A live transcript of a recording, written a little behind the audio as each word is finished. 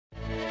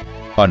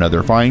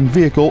Another fine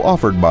vehicle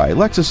offered by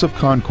Lexus of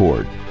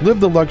Concord. Live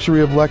the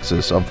luxury of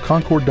Lexus of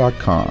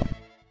Concord.com.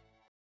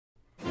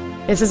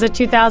 This is a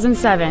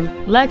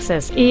 2007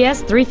 Lexus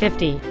ES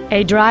 350,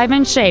 a drive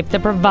and shape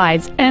that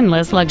provides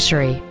endless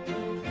luxury.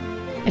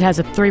 It has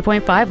a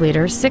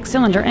 3.5-liter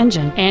six-cylinder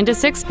engine and a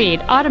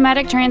 6-speed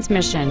automatic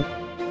transmission.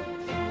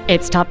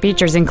 Its top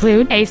features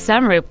include a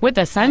sunroof with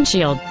a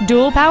sunshield,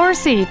 dual power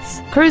seats,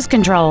 cruise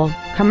control,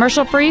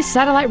 commercial-free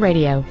satellite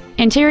radio,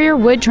 interior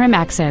wood trim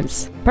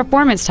accents,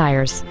 performance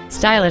tires,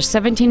 stylish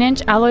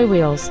 17-inch alloy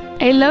wheels,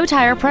 a low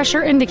tire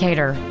pressure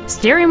indicator,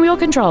 steering wheel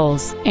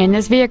controls, and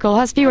this vehicle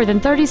has fewer than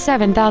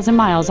 37,000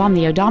 miles on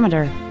the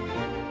odometer.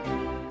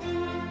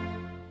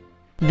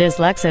 This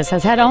Lexus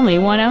has had only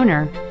one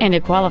owner, and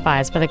it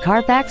qualifies for the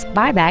Carfax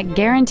buyback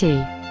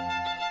guarantee.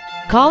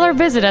 Call or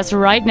visit us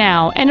right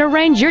now and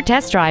arrange your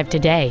test drive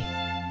today.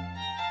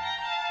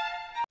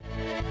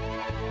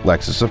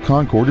 Lexus of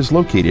Concord is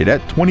located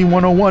at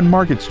 2101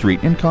 Market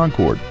Street in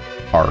Concord.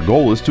 Our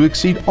goal is to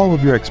exceed all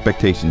of your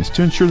expectations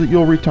to ensure that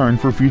you'll return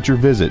for future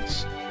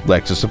visits.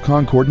 Lexus of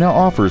Concord now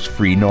offers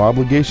free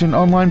no-obligation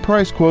online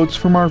price quotes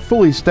from our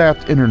fully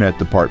staffed internet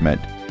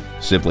department.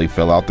 Simply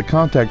fill out the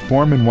contact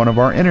form and one of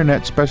our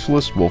internet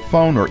specialists will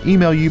phone or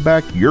email you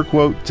back your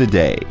quote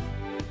today.